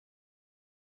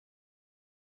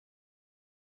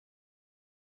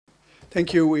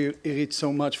Thank you, Irit,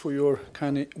 so much for your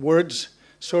kind words.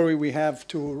 Sorry we have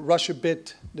to rush a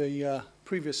bit the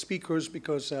previous speakers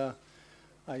because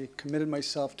I committed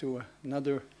myself to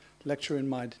another lecture in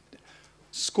my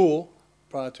school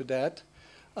prior to that.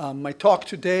 My talk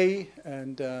today,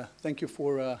 and thank you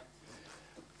for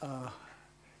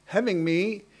having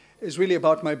me, is really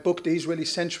about my book, The Israeli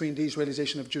Century and the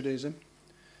Israelization of Judaism.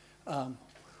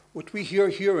 What we hear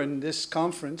here in this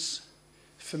conference,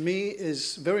 for me,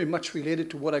 is very much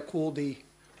related to what I call the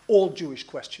old Jewish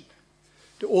question.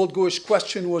 The old Jewish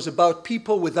question was about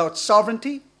people without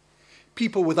sovereignty,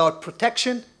 people without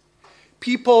protection,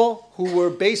 people who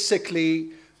were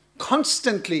basically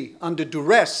constantly under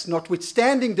duress,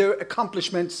 notwithstanding their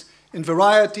accomplishments in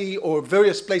variety or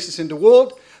various places in the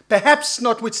world, perhaps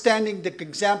notwithstanding the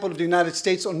example of the United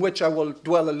States, on which I will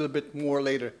dwell a little bit more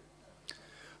later.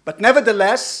 But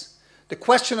nevertheless, the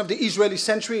question of the Israeli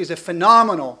century is a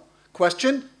phenomenal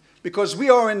question because we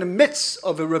are in the midst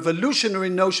of a revolutionary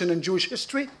notion in Jewish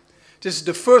history. This is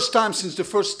the first time since the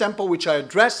first temple which I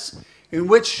address, in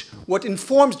which what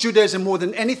informs Judaism more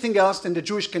than anything else than the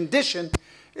Jewish condition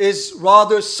is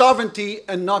rather sovereignty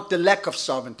and not the lack of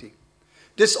sovereignty.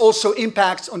 This also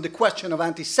impacts on the question of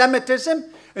anti-Semitism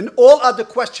and all other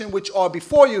questions which are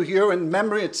before you here in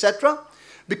memory, etc.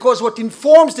 Because what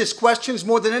informs this question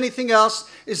more than anything else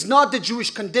is not the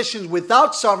Jewish conditions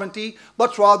without sovereignty,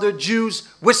 but rather Jews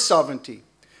with sovereignty.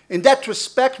 In that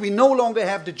respect, we no longer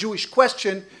have the Jewish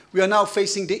question. We are now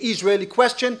facing the Israeli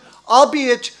question,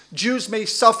 albeit Jews may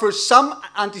suffer some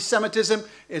anti-Semitism,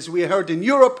 as we heard in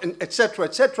Europe, and etc.,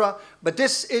 etc. But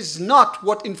this is not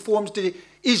what informs the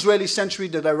Israeli century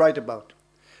that I write about.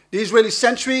 The Israeli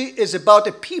century is about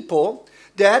a people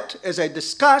that, as I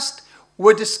discussed,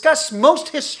 we discuss most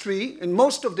history, and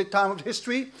most of the time of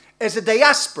history, as a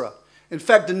diaspora. In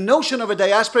fact, the notion of a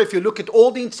diaspora, if you look at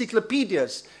all the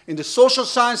encyclopedias in the social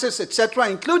sciences, etc.,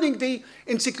 including the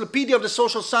Encyclopedia of the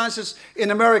Social Sciences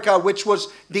in America, which was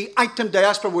the item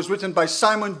diaspora, was written by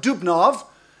Simon Dubnow,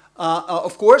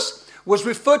 of course, was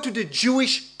referred to the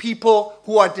Jewish people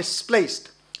who are displaced,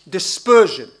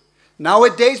 dispersion.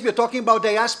 Nowadays, we are talking about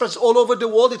diasporas all over the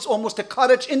world. It's almost a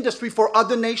cottage industry for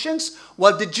other nations,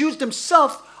 while the Jews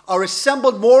themselves are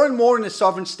assembled more and more in a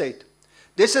sovereign state.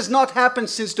 This has not happened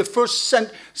since the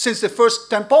first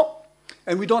temple,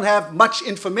 and we don't have much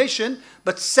information,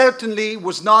 but certainly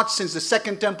was not since the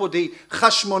second temple, the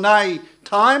Hashmonai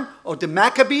time, or the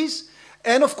Maccabees,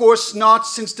 and of course not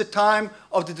since the time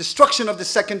of the destruction of the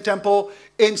second temple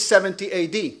in 70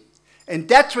 AD. In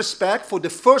that respect, for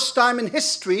the first time in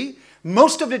history,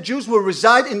 most of the Jews will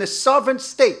reside in a sovereign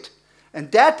state.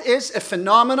 And that is a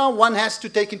phenomenon one has to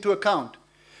take into account.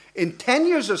 In 10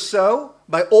 years or so,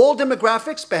 by all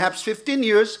demographics, perhaps 15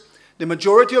 years, the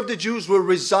majority of the Jews will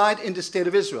reside in the state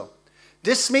of Israel.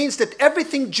 This means that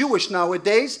everything Jewish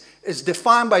nowadays is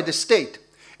defined by the state,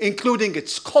 including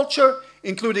its culture,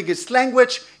 including its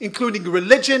language, including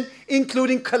religion,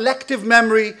 including collective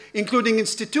memory, including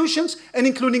institutions, and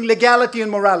including legality and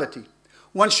morality.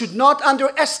 One should not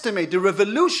underestimate the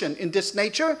revolution in this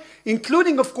nature,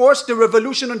 including, of course, the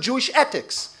revolution on Jewish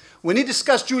ethics. When we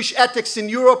discuss Jewish ethics in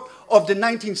Europe of the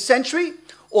 19th century,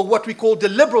 or what we call the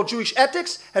liberal Jewish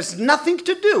ethics, has nothing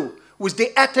to do with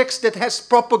the ethics that has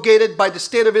propagated by the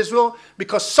state of Israel,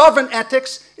 because sovereign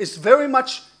ethics is very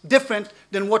much different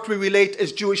than what we relate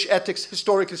as Jewish ethics,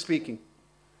 historically speaking.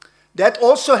 That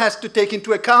also has to take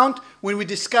into account when we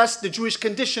discuss the Jewish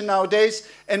condition nowadays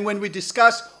and when we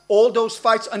discuss all those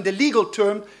fights on the legal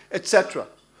term, etc.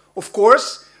 Of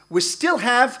course, we still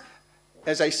have,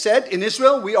 as I said, in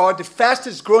Israel, we are the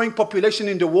fastest growing population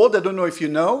in the world. I don't know if you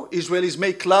know. Israelis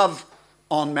make love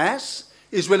en masse.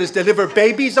 Israelis deliver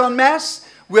babies en masse.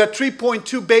 We are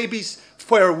 3.2 babies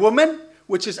per a woman,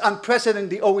 which is unprecedented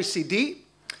in the OECD.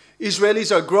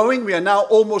 Israelis are growing. We are now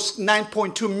almost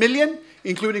 9.2 million,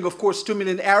 including, of course, 2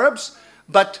 million Arabs.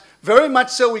 But very much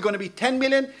so, we're going to be 10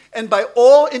 million. And by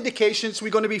all indications,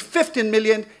 we're going to be 15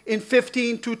 million in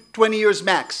 15 to 20 years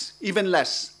max, even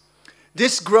less.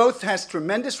 This growth has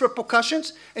tremendous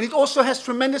repercussions. And it also has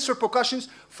tremendous repercussions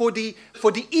for the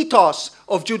ethos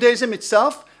of Judaism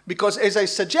itself. Because, as I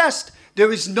suggest,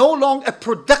 there is no longer a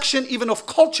production even of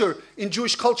culture in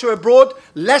Jewish culture abroad,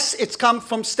 lest it's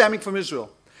stemming from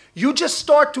Israel. You just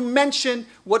start to mention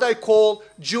what I call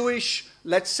Jewish,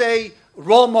 let's say,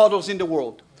 role models in the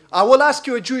world. I will ask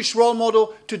you a Jewish role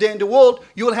model today in the world.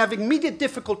 You will have immediate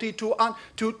difficulty to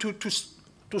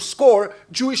score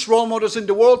Jewish role models in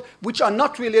the world which are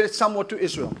not related somewhat to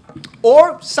Israel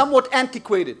or somewhat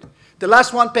antiquated. The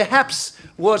last one perhaps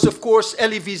was, of course,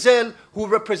 Elie Wiesel, who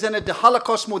represented the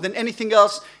Holocaust more than anything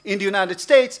else in the United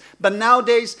States. But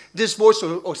nowadays, this voice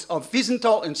of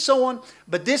Wiesenthal and so on.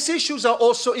 But these issues are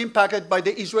also impacted by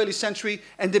the Israeli century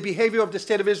and the behavior of the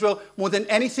State of Israel more than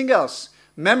anything else.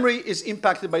 Memory is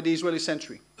impacted by the Israeli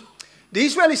century. The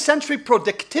Israeli century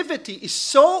productivity is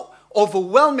so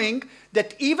overwhelming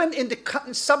that even in the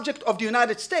subject of the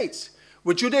United States,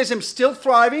 where Judaism is still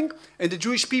thriving and the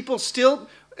Jewish people still,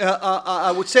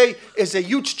 I would say, is a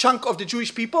huge chunk of the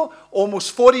Jewish people,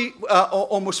 almost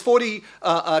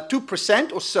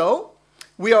 42% or so.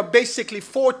 We are basically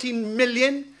 14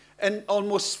 million and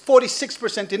almost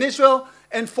 46% in Israel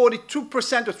and 42%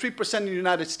 or 3% in the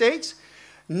United States.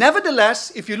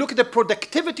 Nevertheless, if you look at the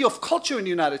productivity of culture in the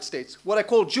United States, what I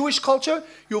call Jewish culture,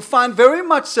 you'll find very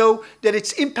much so that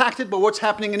it's impacted by what's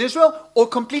happening in Israel, or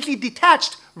completely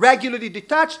detached, regularly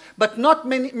detached, but not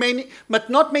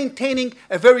maintaining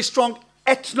a very strong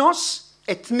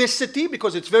ethnicity,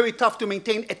 because it's very tough to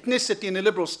maintain ethnicity in a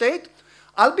liberal state,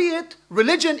 albeit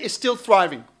religion is still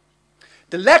thriving.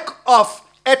 The lack of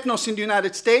ethnos in the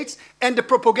United States and the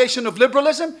propagation of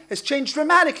liberalism has changed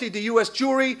dramatically the US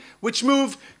Jewry, which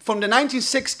moved from the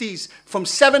 1960s from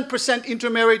 7%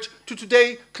 intermarriage to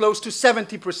today close to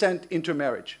 70%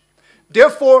 intermarriage.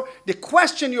 Therefore, the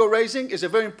question you're raising is a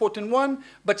very important one,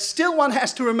 but still one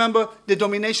has to remember the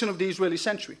domination of the Israeli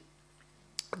century.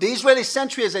 The Israeli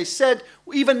century, as I said,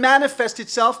 even manifests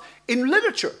itself in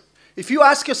literature. If you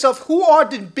ask yourself, who are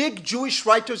the big Jewish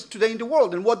writers today in the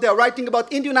world and what they are writing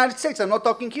about in the United States, I'm not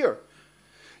talking here,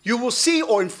 you will see,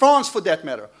 or in France for that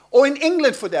matter, or in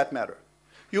England for that matter,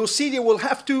 you'll see it will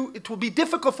be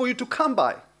difficult for you to come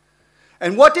by.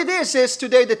 And what it is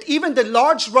today that even the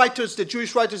large writers, the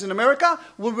Jewish writers in America,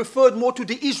 will refer more to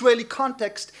the Israeli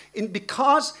context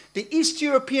because the East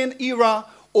European era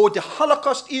or the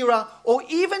Holocaust era, or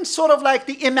even sort of like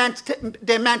the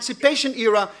emancipation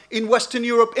era in Western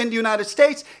Europe and the United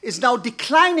States, is now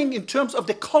declining in terms of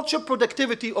the cultural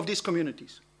productivity of these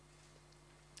communities.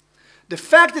 The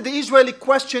fact that the Israeli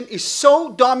question is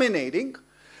so dominating,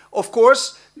 of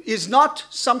course, is not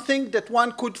something that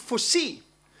one could foresee.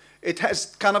 It has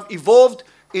kind of evolved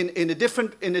in a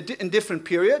different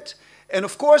period. And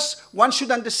of course, one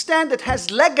should understand that it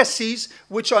has legacies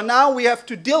which are now we have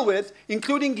to deal with,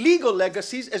 including legal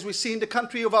legacies, as we see in the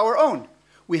country of our own.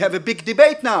 We have a big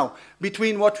debate now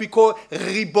between what we call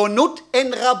ribonut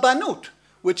and rabbanut,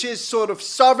 which is sort of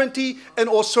sovereignty and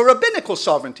also rabbinical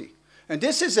sovereignty. And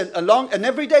this is an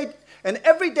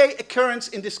everyday occurrence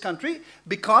in this country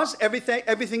because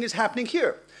everything is happening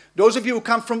here. Those of you who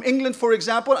come from England, for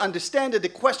example, understand that the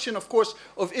question, of course,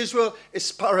 of Israel is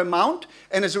paramount.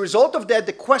 And as a result of that,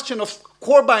 the question of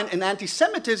Korban and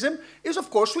anti-Semitism is, of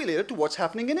course, related to what's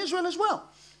happening in Israel as well.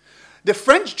 The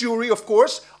French Jewry, of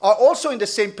course, are also in the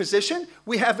same position.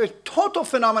 We have a total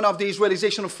phenomenon of the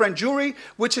Israelization of French Jewry,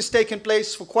 which has taken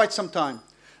place for quite some time,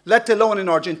 let alone in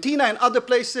Argentina and other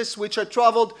places which have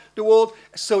traveled the world.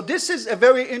 So this is a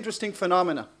very interesting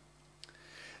phenomenon.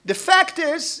 The fact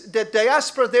is that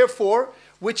diaspora, therefore,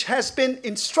 which has been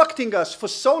instructing us for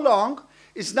so long,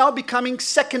 is now becoming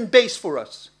second base for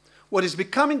us. What is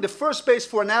becoming the first base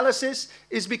for analysis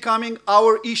is becoming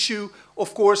our issue,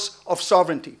 of course, of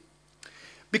sovereignty.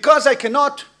 Because I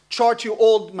cannot chart you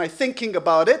all my thinking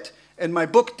about it, and my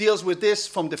book deals with this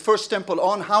from the First Temple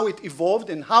on, how it evolved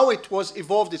and how it was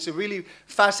evolved. It's a really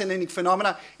fascinating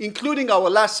phenomena, including our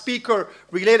last speaker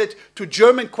related to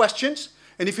German questions.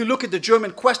 And if you look at the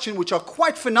German question, which are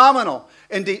quite phenomenal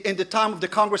in the time of the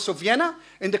Congress of Vienna,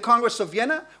 in the Congress of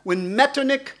Vienna, when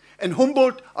Metternich and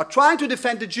Humboldt are trying to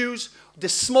defend the Jews, the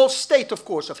small state, of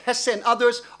course, of Hesse and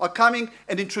others are coming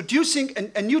and introducing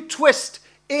a new twist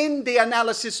in the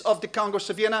analysis of the Congress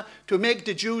of Vienna to make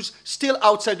the Jews still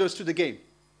outsiders to the game.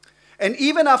 And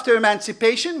even after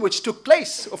emancipation, which took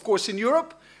place, of course, in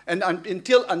Europe, and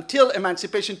until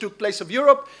emancipation took place of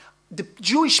Europe, the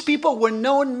Jewish people were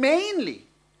known mainly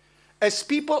as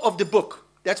people of the book.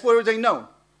 That's where they're known.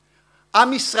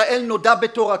 Am Yisrael noda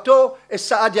betorato es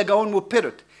Saadia Gaon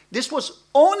mupirat. This was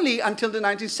only until the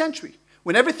 19th century.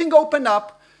 When everything opened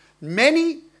up,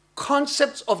 many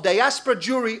concepts of diaspora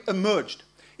Jewry emerged,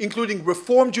 including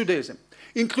Reform Judaism,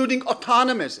 including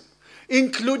autonomism,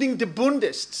 including the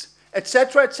Bundists,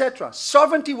 etc., etc.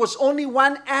 Sovereignty was only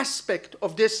one aspect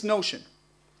of this notion.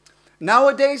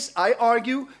 Nowadays, I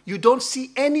argue, you don't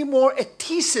see any more a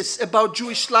thesis about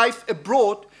Jewish life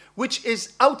abroad which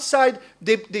is outside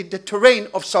the terrain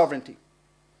of sovereignty.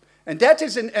 And that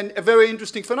is a very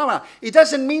interesting phenomenon. It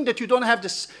doesn't mean that you don't have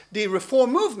the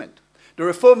Reform movement, The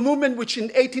Reform movement, which in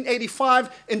 1885,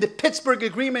 in the Pittsburgh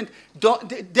Agreement,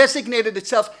 designated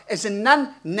itself as a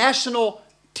non-national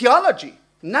theology.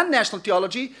 Non-national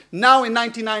theology, now in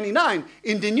 1999,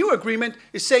 in the new agreement,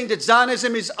 is saying that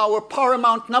Zionism is our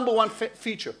paramount #1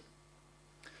 feature.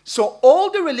 So all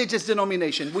the religious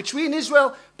denominations, which we in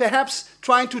Israel perhaps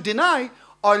trying to deny,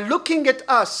 are looking at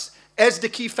us as the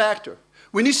key factor.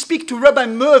 When you speak to Rabbi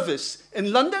Mervis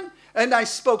in London, and I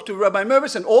spoke to Rabbi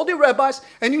Mervis and all the rabbis,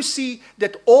 and you see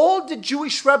that all the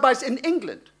Jewish rabbis in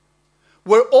England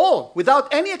were all,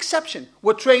 without any exception,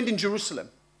 were trained in Jerusalem.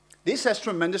 This has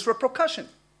tremendous repercussion.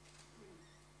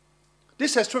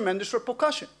 This has tremendous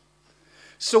repercussion.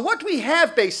 So what we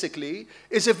have basically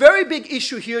is a very big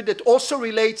issue here that also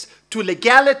relates to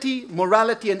legality,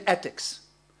 morality, and ethics.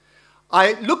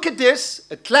 I look at this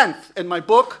at length in my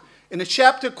book in a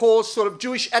chapter called sort of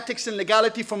Jewish Ethics and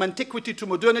Legality from Antiquity to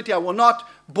Modernity. I will not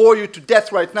bore you to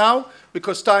death right now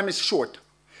because time is short.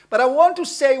 But I want to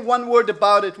say one word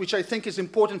about it which I think is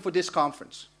important for this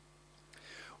conference.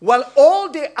 While all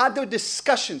the other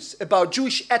discussions about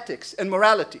Jewish ethics and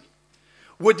morality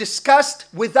were discussed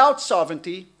without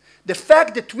sovereignty, the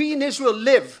fact that we in Israel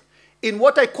live in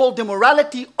what I call the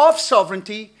morality of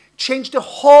sovereignty changed the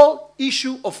whole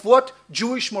issue of what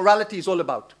Jewish morality is all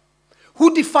about.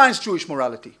 Who defines Jewish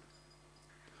morality?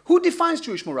 Who defines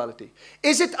Jewish morality?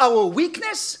 Is it our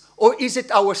weakness or is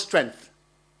it our strength?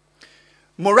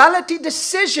 Morality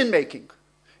decision-making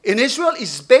in Israel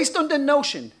is based on the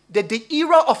notion that the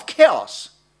era of chaos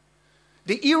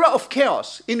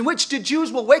in which the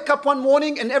Jews will wake up one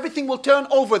morning and everything will turn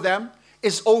over them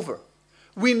is over.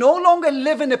 We no longer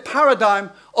live in a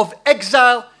paradigm of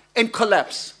exile and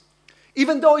collapse,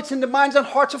 even though it's in the minds and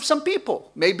hearts of some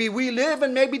people. Maybe we live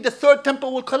and maybe the third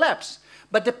temple will collapse.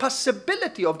 But the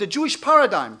possibility of the Jewish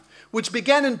paradigm, which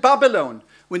began in Babylon,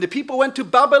 when the people went to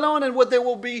Babylon and they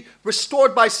will be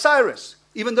restored by Cyrus,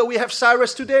 even though we have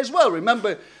Cyrus today as well.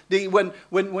 Remember,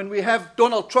 when we have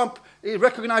Donald Trump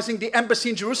recognizing the embassy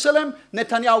in Jerusalem,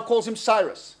 Netanyahu calls him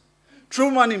Cyrus.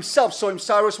 Truman himself saw him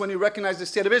Cyrus when he recognized the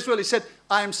state of Israel. He said,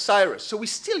 I am Cyrus. So we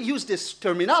still use this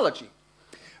terminology.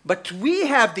 But we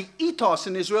have the ethos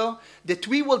in Israel that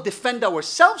we will defend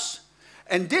ourselves,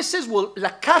 and this is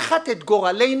lakachat et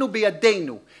goraleinu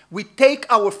biyadeinu. We take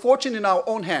our fortune in our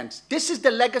own hands. This is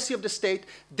the legacy of the state.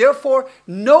 Therefore,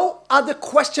 no other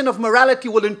question of morality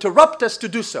will interrupt us to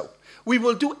do so. We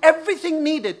will do everything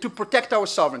needed to protect our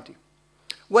sovereignty.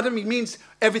 What it means,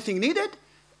 everything needed?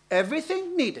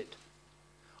 Everything needed.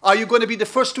 Are you going to be the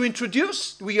first to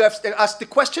introduce? We have to ask the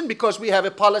question because we have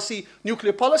a policy,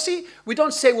 nuclear policy. We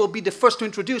don't say we'll be the first to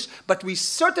introduce, but we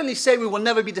certainly say we will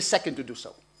never be the second to do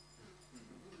so.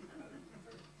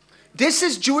 This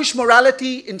is Jewish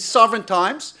morality in sovereign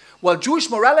times, while Jewish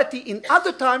morality in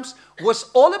other times was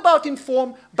all about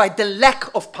informed by the lack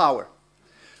of power.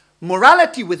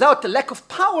 Morality without the lack of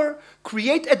power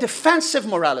create a defensive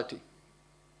morality.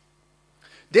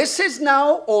 This is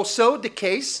now also the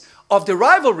case of the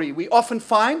rivalry we often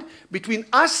find between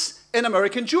us and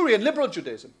American Jewry and liberal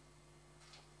Judaism.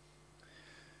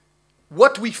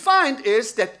 What we find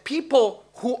is that people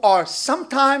who are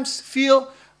sometimes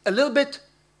feel a little bit,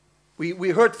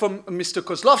 we heard from Mr.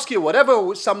 Kozlovsky or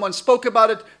whatever, someone spoke about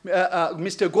it,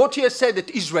 Mr. Gautier said that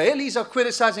Israelis are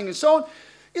criticizing and so on.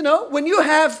 You know, when you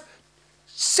have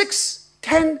 6,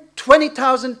 10,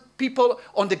 20,000 people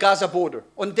on the Gaza border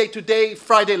on day-to-day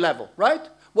Friday level, right?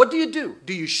 What do?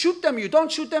 Do you shoot them? You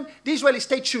don't shoot them? The Israeli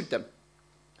state shoot them.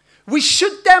 We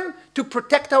shoot them to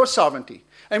protect our sovereignty.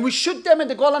 And we shoot them in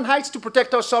the Golan Heights to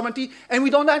protect our sovereignty, and we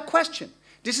don't ask question.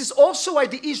 This is also why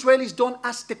the Israelis don't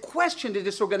ask the question that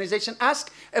this organization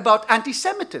asks about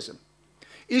anti-Semitism.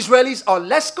 Israelis are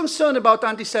less concerned about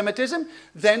anti-Semitism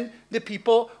than the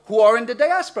people who are in the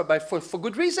diaspora, but for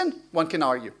good reason, one can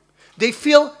argue. They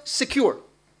feel secure.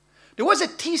 There was a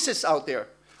thesis out there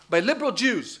by liberal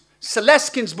Jews,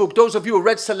 Seleskin's book, those of you who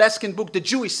read Seleskin's book, The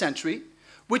Jewish Century,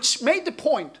 which made the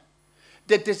point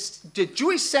that the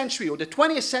Jewish century or the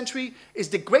 20th century is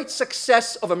the great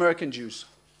success of American Jews.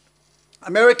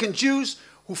 American Jews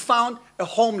who found a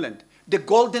homeland, the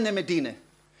Golden Medina.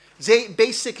 They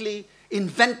basically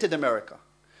invented America.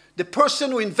 The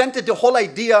person who invented the whole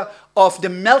idea of the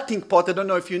melting pot, I don't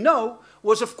know if you know,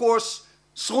 was of course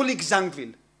Srulik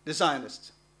Zangwill, the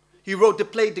Zionist. He wrote the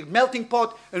play The Melting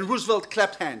Pot, and Roosevelt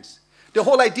clapped hands. The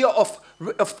whole idea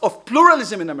of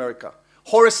pluralism in America.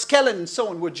 Horace Kellen and so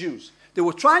on were Jews. They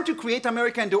were trying to create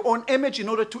America in their own image in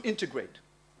order to integrate.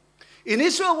 In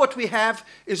Israel, what we have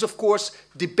is, of course,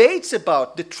 debates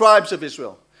about the tribes of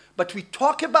Israel. But we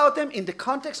talk about them in the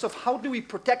context of how do we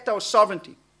protect our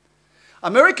sovereignty.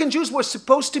 American Jews were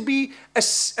supposed to be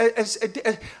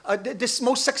this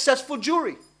most successful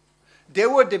Jewry. They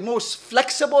were the most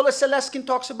flexible, as Celestin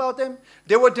talks about them.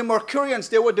 They were the Mercurians.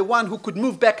 They were the one who could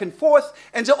move back and forth.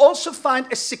 And they also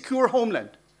find a secure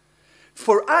homeland.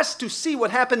 For us to see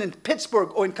what happened in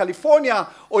Pittsburgh or in California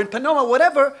or in Panama,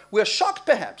 whatever, we're shocked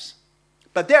perhaps.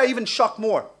 But they're even shocked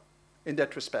more in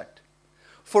that respect.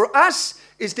 For us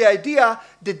is the idea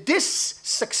that this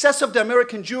success of the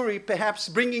American Jewry perhaps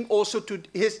bringing also to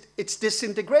its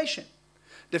disintegration.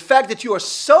 The fact that you are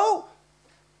so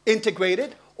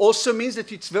integrated also means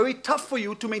that it's very tough for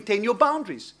you to maintain your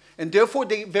boundaries. And therefore,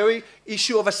 the very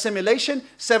issue of assimilation,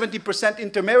 70%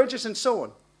 intermarriages, and so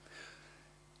on.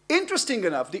 Interesting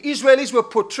enough, the Israelis were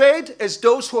portrayed as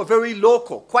those who are very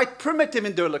local, quite primitive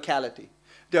in their locality.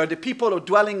 They are the people who are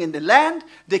dwelling in the land.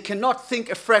 They cannot think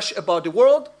afresh about the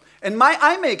world. And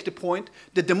I make the point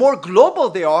that the more global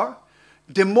they are,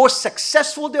 the more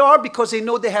successful they are because they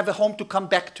know they have a home to come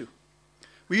back to.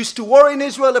 We used to worry in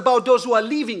Israel about those who are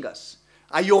leaving us.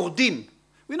 Ayordim.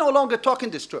 We no longer talk in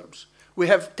these terms. We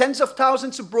have tens of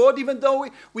thousands abroad, even though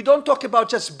we don't talk about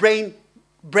just brain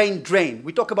drain.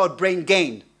 We talk about brain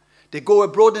gain. They go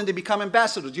abroad and they become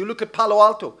ambassadors. You look at Palo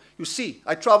Alto, you see.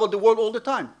 I travel the world all the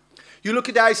time. You look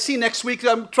at the IC next week,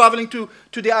 I'm traveling to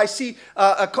the IC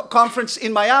conference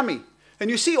in Miami. And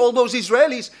you see all those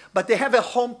Israelis, but they have a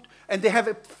home and they have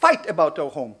a fight about their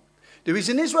home. There is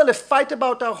in Israel a fight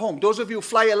about our home. Those of you who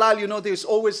fly El Al, you know there's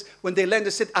always, when they land,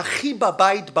 they said, Achi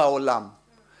babayit ba'olam.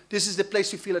 This is the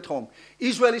place you feel at home.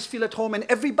 Israelis feel at home and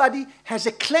everybody has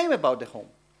a claim about the home.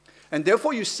 And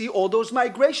therefore you see all those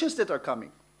migrations that are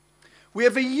coming. We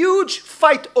have a huge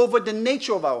fight over the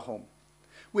nature of our home.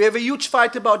 We have a huge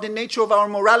fight about the nature of our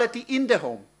morality in the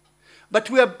home. But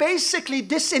we are basically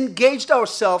disengaged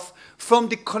ourselves from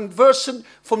the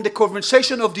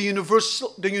conversation of the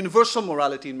universal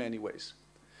morality in many ways.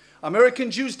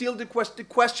 American Jews deal with the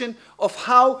question of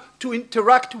how to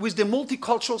interact with the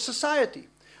multicultural society,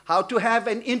 how to have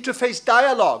an interface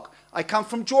dialogue. I come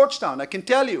from Georgetown, I can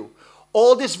tell you.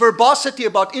 All this verbosity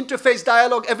about interface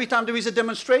dialogue every time there is a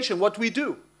demonstration, what we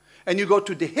do. And you go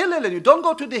to the Hillel and you don't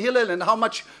go to the Hillel and how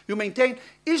much you maintain.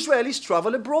 Israelis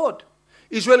travel abroad.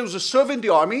 Israelis who serve in the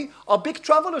army are big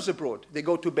travelers abroad. They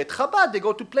go to Bet Chabad, they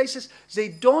go to places. They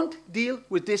don't deal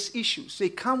with these issues. They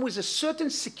come with a certain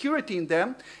security in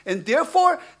them, and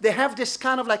therefore they have this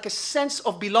kind of like a sense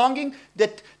of belonging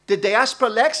that the diaspora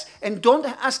lacks and don't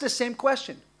ask the same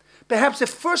question. Perhaps the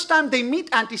first time they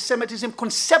meet anti-Semitism,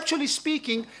 conceptually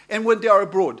speaking, and when they are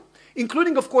abroad.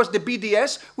 Including, of course, the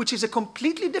BDS, which is a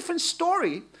completely different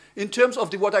story in terms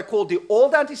of what I call the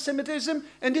old anti-Semitism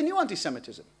and the new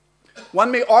anti-Semitism.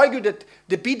 One may argue that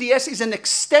the BDS is an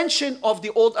extension of the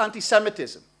old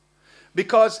anti-Semitism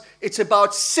because it's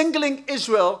about singling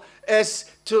Israel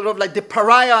as sort of like the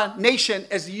pariah nation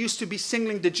as it used to be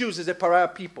singling the Jews as a pariah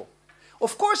people.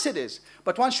 Of course it is,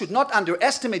 but one should not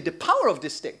underestimate the power of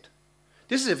this state.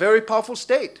 This is a very powerful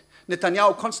state.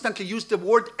 Netanyahu constantly used the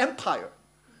word empire.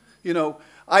 You know,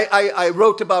 I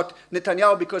wrote about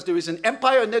Netanyahu because there is an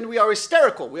empire and then we are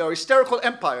hysterical. We are a hysterical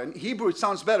empire. In Hebrew it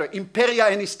sounds better, imperia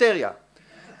and hysteria.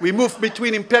 We move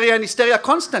between imperia and hysteria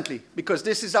constantly because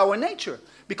this is our nature.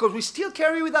 Because we still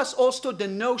carry with us also the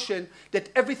notion that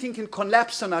everything can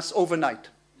collapse on us overnight.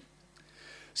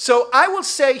 So I will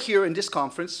say here in this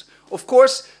conference, of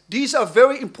course, these are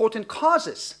very important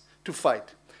causes to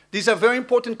fight. These are very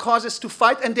important causes to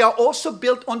fight and they are also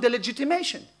built on the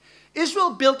legitimation. Israel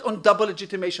built on double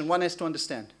legitimation, one has to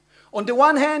understand. On the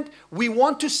one hand, we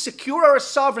want to secure our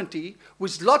sovereignty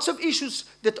with lots of issues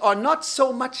that are not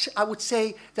so much, I would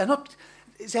say, they're not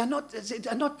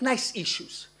nice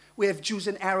issues. We have Jews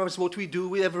and Arabs, what we do.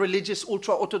 We have religious,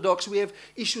 ultra-Orthodox. We have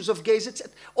issues of gays,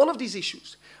 etc. All of these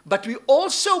issues. But we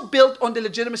also built on the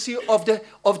legitimacy of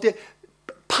the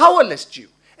powerless Jew.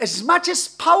 As much as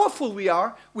powerful we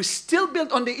are, we still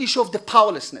built on the issue of the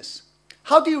powerlessness.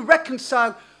 How do you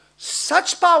reconcile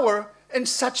such power and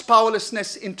such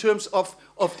powerlessness in terms of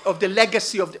the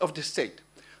legacy of the state?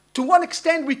 To one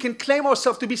extent, we can claim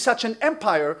ourselves to be such an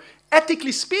empire,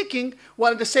 ethically speaking,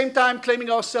 while at the same time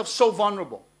claiming ourselves so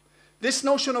vulnerable. This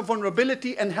notion of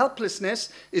vulnerability and helplessness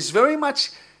is very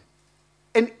much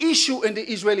an issue in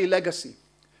the Israeli legacy.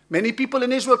 Many people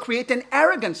in Israel create an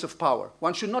arrogance of power.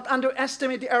 One should not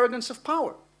underestimate the arrogance of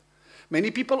power.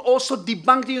 Many people also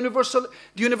debunk the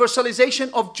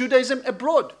universalization of Judaism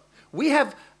abroad. We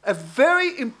have a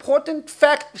very important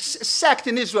sect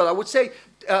in Israel, I would say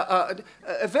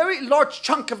a very large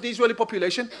chunk of the Israeli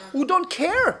population who don't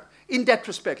care in that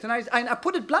respect. And I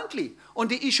put it bluntly on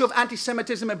the issue of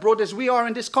anti-Semitism abroad as we are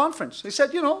in this conference. They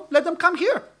said, you know, let them come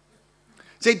here.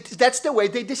 That's the way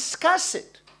they discuss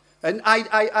it. And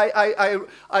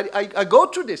I go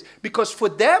through this because for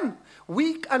them,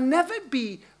 we can never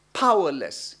be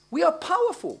powerless. We are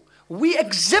powerful. We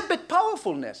exhibit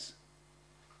powerfulness.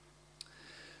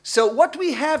 So what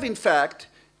we have, in fact,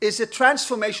 is a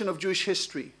transformation of Jewish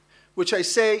history, which I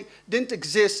say didn't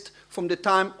exist from the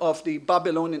time of the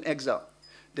Babylonian exile.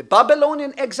 The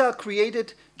Babylonian exile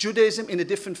created Judaism in a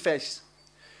different phase.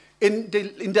 In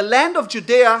the land of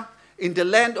Judea,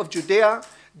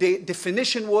 the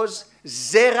definition was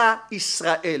Zera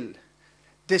Israel,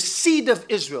 the seed of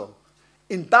Israel.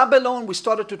 In Babylon, we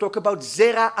started to talk about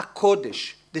Zera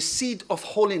HaKodesh, the seed of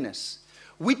holiness.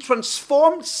 We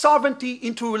transformed sovereignty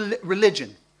into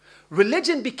religion.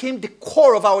 Religion became the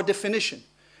core of our definition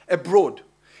abroad.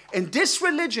 And this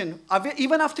religion,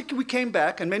 even after we came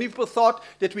back, and many people thought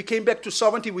that we came back to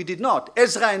sovereignty, we did not.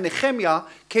 Ezra and Nehemiah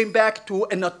came back to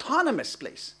an autonomous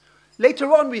place.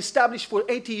 Later on, we established for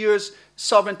 80 years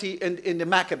sovereignty in the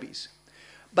Maccabees.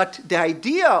 But the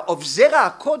idea of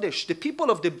Zera HaKodesh, the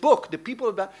people of the book, the people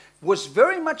of that, was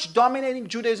very much dominating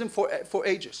Judaism for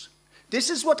ages. This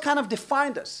is what kind of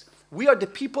defined us. We are the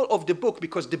people of the book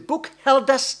because the book held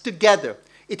us together.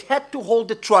 It had to hold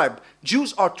the tribe.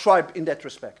 Jews are tribe in that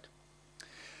respect.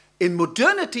 In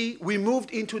modernity, we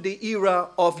moved into the era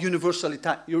of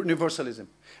universalism.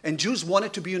 And Jews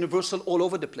wanted to be universal all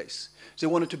over the place. They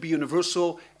wanted to be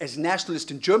universal as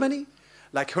nationalists in Germany,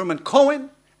 like Hermann Cohen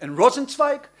and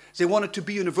Rosenzweig. They wanted to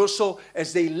be universal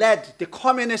as they led the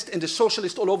communists and the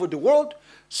socialists all over the world.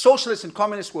 Socialists and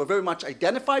communists were very much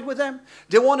identified with them.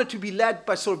 They wanted to be led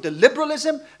by sort of the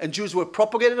liberalism, and Jews were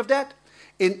propagated of that.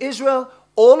 In Israel,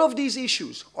 all of these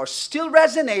issues are still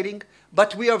resonating,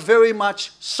 but we are very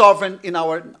much sovereign in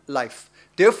our life.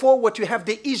 Therefore, what you have,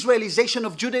 the Israelization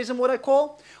of Judaism, what I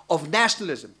call, of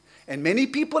nationalism. And many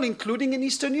people, including in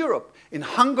Eastern Europe, in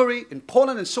Hungary, in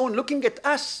Poland, and so on, looking at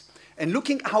us and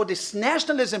looking how this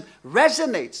nationalism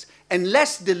resonates, and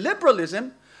less the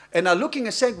liberalism, and are looking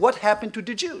and saying, what happened to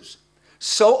the Jews?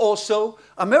 So also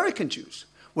American Jews.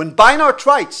 When Beinart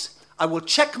writes, I will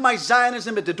check my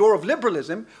Zionism at the door of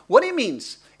liberalism, what he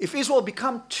means, if Israel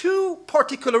become too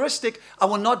particularistic, I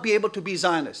will not be able to be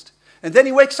Zionist. And then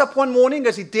he wakes up one morning,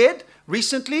 as he did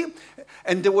recently,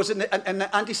 and there was an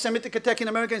anti-Semitic attack in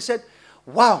America, and said,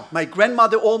 wow, my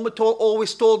grandmother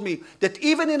always told me that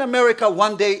even in America,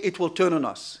 one day it will turn on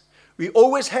us. We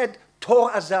always had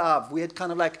Tor HaZahav. We had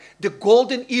kind of like the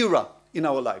golden era in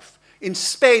our life. In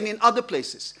Spain, in other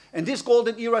places. And this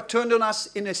golden era turned on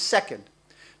us in a second.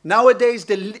 Nowadays,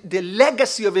 the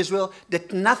legacy of Israel,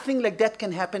 that nothing like that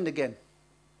can happen again.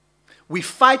 We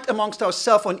fight amongst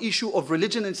ourselves on issue of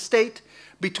religion and state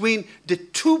between the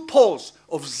two poles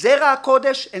of Zera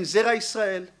HaKodesh and Zera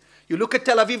Israel. You look at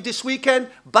Tel Aviv this weekend,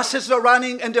 buses are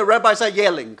running and the rabbis are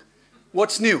yelling.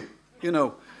 What's new? You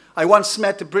know, I once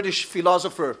met a British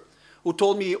philosopher who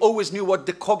told me he always knew what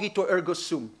the cogito ergo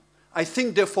sum. I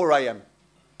think, therefore I am. I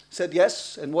said,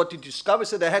 yes, and what did you discover? I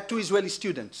said, I had 2 Israeli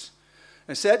students.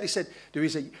 He said, there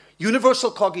is a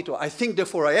universal cogito, I think,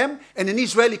 therefore I am, and an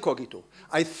Israeli cogito.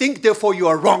 I think, therefore you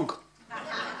are wrong.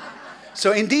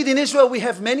 So indeed, in Israel, we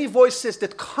have many voices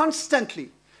that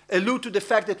constantly allude to the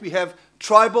fact that we have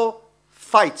tribal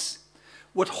fights.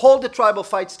 What hold the tribal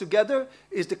fights together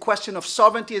is the question of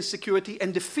sovereignty and security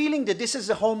and the feeling that this is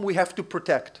a home we have to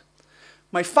protect.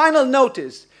 My final note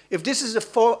is, if this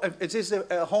is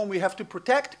a home we have to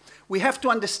protect, we have to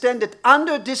understand that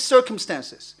under these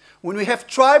circumstances, when we have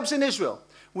tribes in Israel,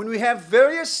 when we have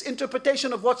various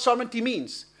interpretation of what sovereignty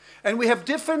means, and we have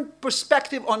different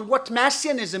perspective on what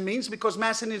Messianism means, because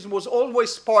Messianism was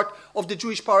always part of the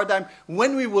Jewish paradigm,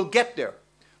 when we will get there.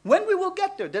 When we will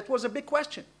get there, that was a big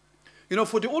question. You know,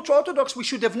 for the ultra-Orthodox, we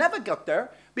should have never got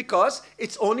there, because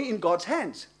it's only in God's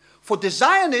hands. For the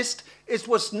Zionist,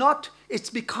 it's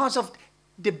because of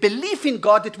the belief in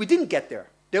God that we didn't get there.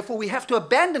 Therefore, we have to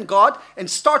abandon God and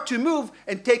start to move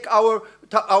and take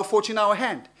our fortune in our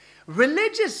hand.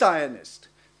 Religious Zionists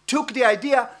took the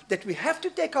idea that we have to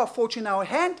take our fortune in our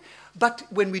hand, but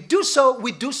when we do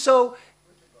so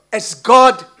as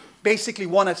God basically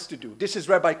wants us to do. This is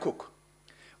Rabbi Cook.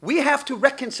 We have to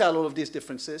reconcile all of these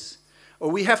differences,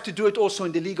 or we have to do it also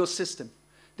in the legal system.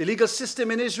 The legal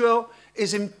system in Israel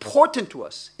is important to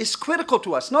us, is critical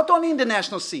to us, not only in the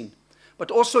national scene,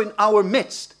 but also in our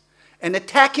midst. And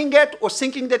attacking it or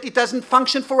thinking that it doesn't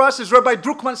function for us, as Rabbi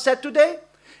Druckmann said today,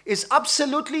 is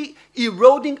absolutely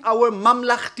eroding our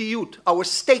mamlachtiyut, our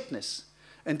stateness.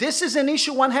 And this is an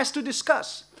issue one has to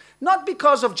discuss. Not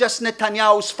because of just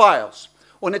Netanyahu's files,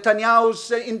 or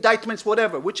Netanyahu's indictments,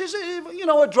 whatever, which is,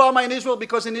 a drama in Israel,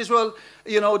 because in Israel,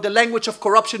 the language of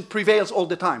corruption prevails all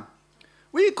the time.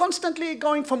 We're constantly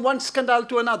going from one scandal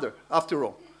to another, after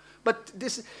all. But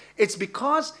it's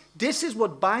because this is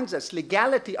what binds us,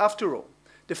 legality after all.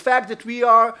 The fact that we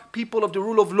are people of the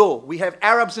rule of law. We have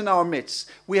Arabs in our midst.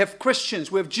 We have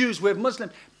Christians. We have Jews. We have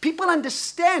Muslims. People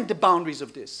understand the boundaries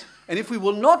of this. And if we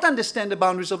will not understand the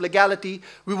boundaries of legality,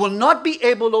 we will not be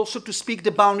able also to speak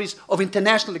the boundaries of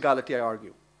international legality, I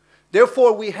argue.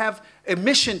 Therefore, we have a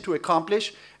mission to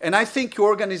accomplish, and I think your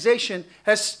organization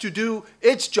has to do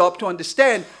its job to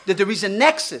understand that there is a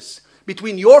nexus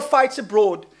between your fights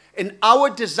abroad and our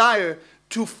desire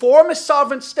to form a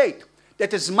sovereign state,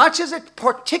 that as much as a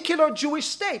particular Jewish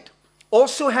state,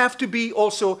 also have to be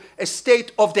also a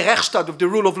state of the Rechtsstaat, of the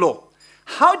rule of law.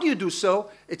 How do you do so?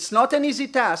 It's not an easy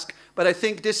task, but I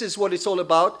think this is what it's all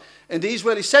about. And the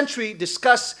Israeli Century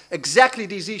discuss exactly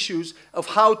these issues of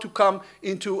how to come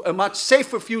into a much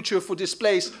safer future for this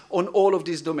place on all of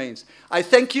these domains. I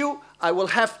thank you. I will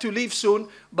have to leave soon,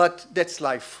 but that's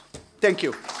life. Thank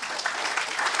you.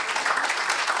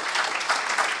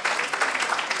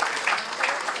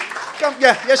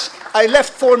 Yes, I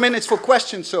left 4 minutes for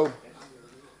questions, so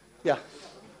yeah.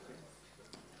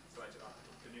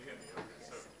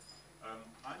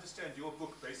 I understand your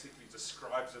book basically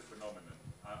describes a phenomenon.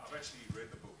 I've actually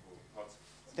read the book or parts of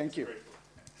it. Thank you.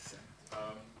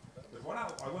 But what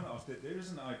I want to ask,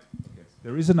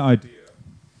 there is an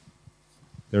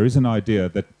idea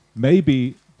that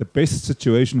maybe the best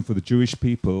situation for the Jewish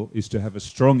people is to have a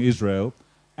strong Israel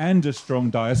and a strong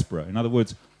diaspora. In other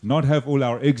words, not have all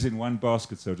our eggs in one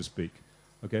basket, so to speak.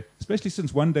 Okay, especially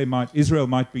since one day Israel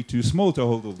might be too small to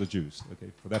hold all the Jews.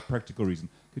 Okay, for that practical reason.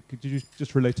 Could you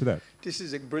just relate to that? This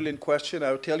is a brilliant question.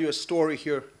 I'll tell you a story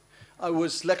here. I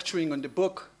was lecturing on the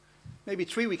book maybe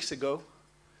 3 weeks ago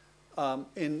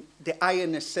in the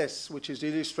INSS, which is the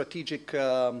Israeli Strategic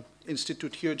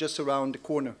Institute here just around the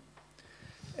corner.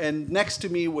 And next to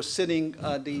me was sitting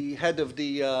the head of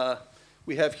the,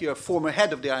 we have here a former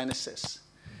head of the INSS.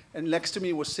 And next to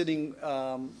me was sitting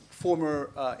former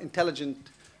intelligent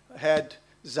head,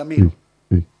 Zamir.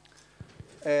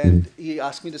 And he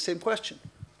asked me the same question.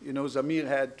 You know, Zamir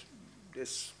had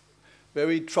this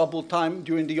very troubled time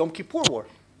during the Yom Kippur War.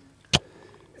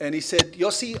 And he said,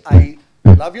 Yossi, I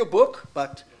love your book,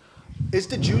 but is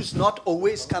the Jews not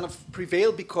always kind of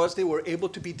prevail because they were able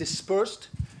to be dispersed?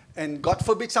 And God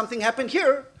forbid something happened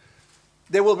here,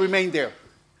 they will remain there.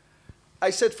 I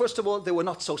said, first of all, they were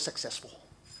not so successful.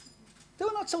 They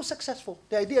were not so successful.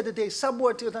 The idea that there's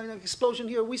somewhere an explosion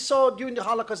here, we saw during the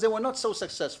Holocaust, they were not so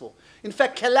successful. In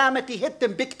fact, calamity hit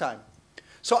them big time.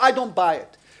 So I don't buy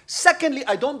it. Secondly,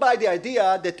 I don't buy the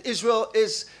idea that Israel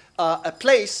is a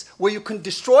place where you can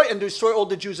destroy and destroy all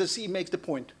the Jews, as he makes the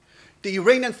point. The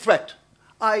Iranian threat.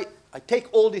 I take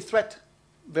all the threat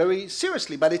very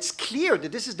seriously, but it's clear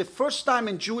that this is the first time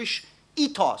in Jewish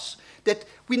ethos that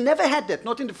we never had that,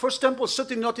 not in the First Temple,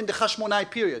 certainly not in the Hashmonai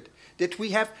period, that we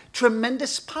have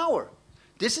tremendous power.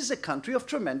 This is a country of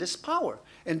tremendous power.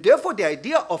 And therefore, the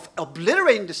idea of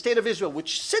obliterating the state of Israel,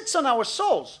 which sits on our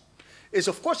souls, is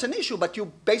of course an issue, but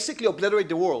you basically obliterate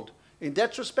the world. In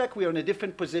that respect, we are in a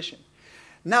different position.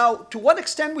 Now, to what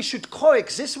extent we should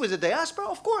coexist with the diaspora?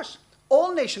 Of course,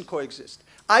 all nations coexist.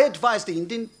 I advise the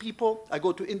Indian people. I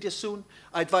go to India soon.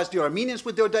 I advise the Armenians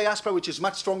with their diaspora, which is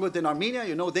much stronger than Armenia.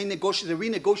 You know, they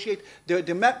renegotiate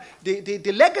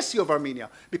the legacy of Armenia.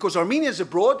 Because Armenians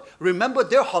abroad remember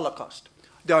their Holocaust.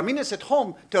 The Armenians at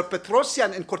home,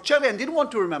 Petrosian and Korcherian, didn't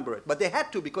want to remember it, but they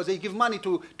had to because they give money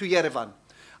to Yerevan.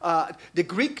 The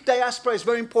Greek diaspora is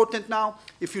very important now.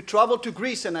 If you travel to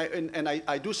Greece, and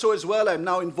I do so as well, I'm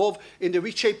now involved in the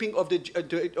reshaping of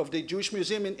the Jewish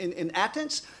Museum in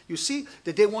Athens, you see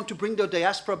that they want to bring their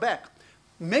diaspora back.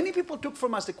 Many people took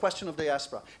from us the question of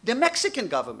diaspora. The Mexican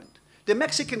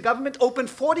government opened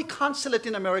 40 consulates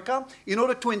in America in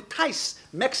order to entice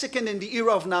Mexicans in the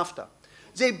era of NAFTA.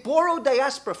 They borrow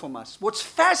diaspora from us. What's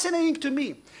fascinating to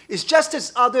me is just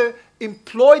as other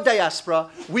employ diaspora,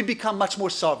 we become much more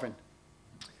sovereign.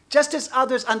 Just as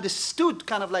others understood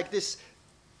kind of like this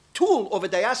tool of a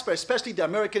diaspora, especially the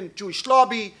American Jewish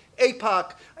Lobby,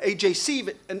 AIPAC,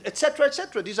 AJC, and et cetera,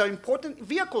 these are important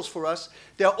vehicles for us.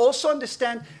 They also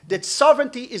understand that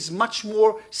sovereignty is much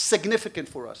more significant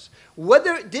for us.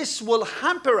 Whether this will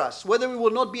hamper us, whether we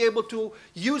will not be able to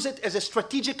use it as a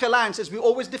strategic alliance as we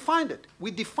always defined it.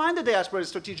 We defined the diaspora as a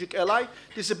strategic ally.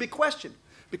 This is a big question.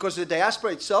 Because the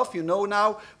diaspora itself, you know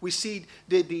now, we see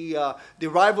the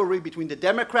rivalry between the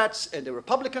Democrats and the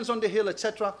Republicans on the Hill,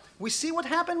 etc. We see what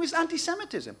happened with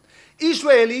anti-Semitism.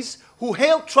 Israelis who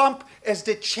hailed Trump as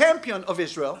the champion of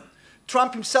Israel.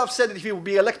 Trump himself said that if he would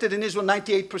be elected in Israel,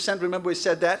 98%, remember he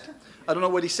said that. I don't know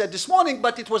what he said this morning,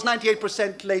 but it was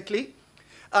 98% lately.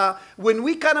 When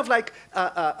we kind of like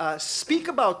speak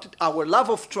about our love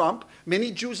of Trump,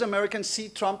 many Jews Americans see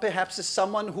Trump perhaps as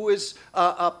someone who is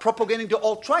propagating the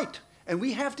alt-right. And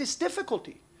we have this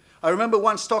difficulty. I remember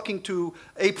once talking to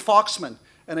Abe Foxman,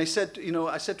 and I said to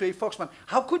Abe Foxman,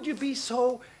 how could you be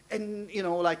so in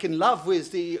love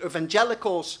with the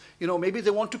evangelicals? Maybe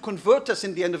they want to convert us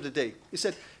in the end of the day. He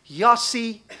said,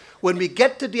 Yossi, when we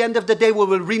get to the end of the day, we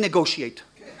will renegotiate.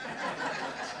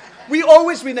 We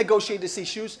always renegotiate these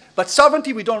issues, but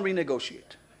sovereignty we don't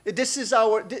renegotiate. This is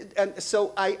and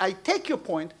so I take your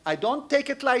point. I don't take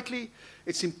it lightly.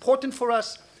 It's important for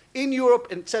us in Europe,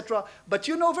 etc. But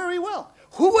you know very well,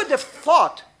 who would have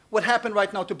thought what happened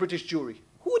right now to British Jewry?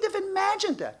 Who would have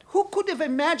imagined that? Who could have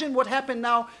imagined what happened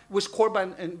now with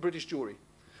Korban and British Jewry?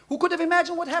 Who could have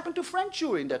imagined what happened to French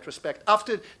Jewry in that respect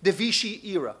after the Vichy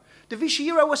era? The Vichy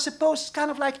era was supposed kind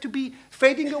of like to be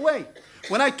fading away.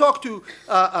 When I talked to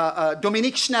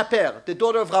Dominique Schnapper, the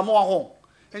daughter of Ramon Aron,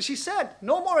 and she said,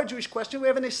 no more a Jewish question, we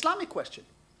have an Islamic question.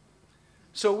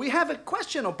 So we have a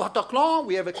question of Bataclan,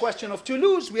 we have a question of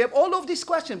Toulouse, we have all of these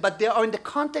questions, but they are in the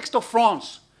context of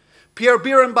France. Pierre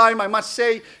Birnbaum, I must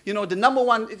say, the number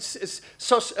one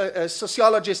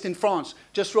sociologist in France,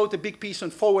 just wrote a big piece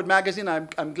on Forward magazine.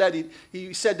 I'm glad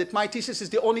he said that my thesis is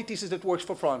the only thesis that works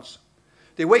for France.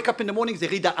 They wake up in the morning, they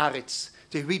read the Haaretz.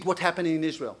 They read what's happening in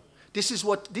Israel. This is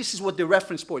what the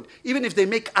reference point. Even if they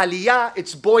make aliyah,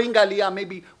 it's Boeing aliyah,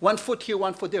 maybe 1 foot here,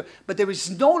 1 foot there. But there is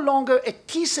no longer a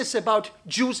thesis about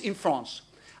Jews in France.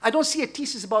 I don't see a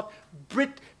thesis about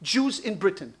Jews in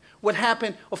Britain. What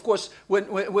happened, of course, when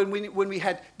we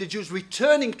had the Jews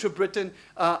returning to Britain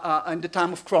in the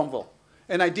time of Cromwell.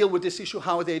 And I deal with this issue,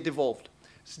 how they devolved.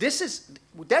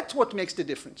 That's what makes the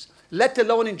difference. Let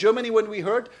alone in Germany when we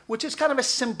heard, which is kind of a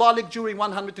symbolic Jewry,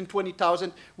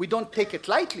 120,000. We don't take it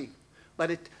lightly.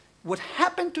 But what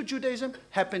happened to Judaism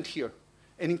happened here,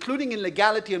 and including in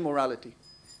legality and morality.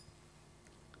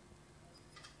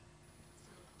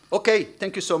 Okay,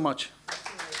 thank you so much.